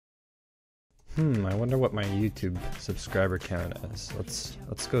I wonder what my YouTube subscriber count is.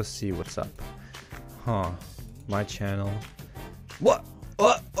 Let's go see what's up. Huh. My channel. What?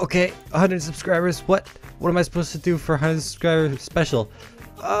 Okay, 100 subscribers. What am I supposed to do for 100 subscribers special?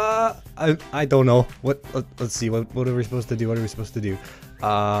 I don't know. Let's see. What are we supposed to do?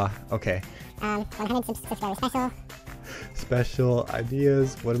 Okay. 100 subscribers special. Special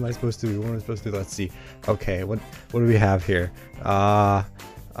ideas. What am I supposed to do? Let's see. Okay, what do we have here?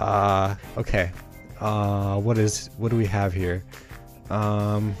 Okay. What do we have here?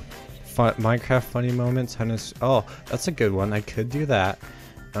 Minecraft funny moments. Oh, that's a good one. I could do that.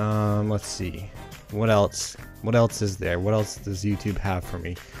 Let's see. What else? What else is there? What else does YouTube have for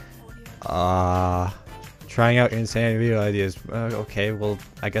me? Trying out insane video ideas. Okay, well,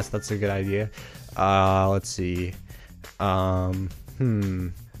 I guess that's a good idea. Let's see.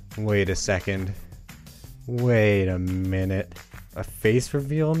 Wait a second. Wait a minute. A face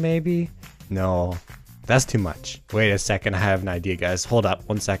reveal, maybe? No, that's too much. Wait a second, I have an idea, guys. Hold up,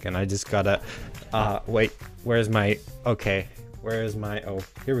 1 second. I just gotta, wait, where's my, okay. Where's my, oh,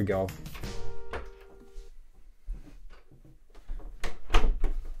 here we go.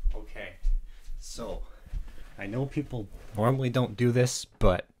 Okay, so, I know people normally don't do this,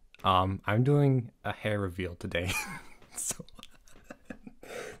 but, I'm doing a hair reveal today. So,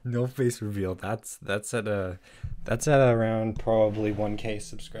 no face reveal. That's at around probably 1K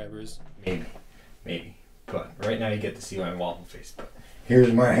subscribers. Maybe. But right now you get to see my wobble face. But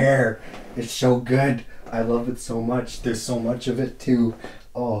here's my hair. It's so good. I love it so much. There's so much of it too.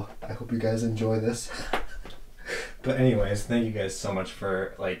 Oh, I hope you guys enjoy this. But anyways, thank you guys so much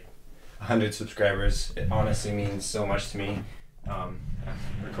for like 100 subscribers. It honestly means so much to me. I'm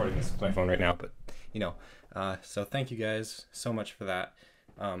recording this with my phone right now, but you know, so thank you guys so much for that.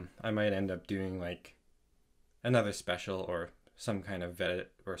 I might end up doing like another special or some kind of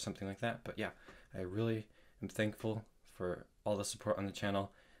edit or something like that. But yeah, I really am thankful for all the support on the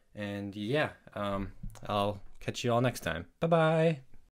channel. And yeah, I'll catch you all next time. Bye bye.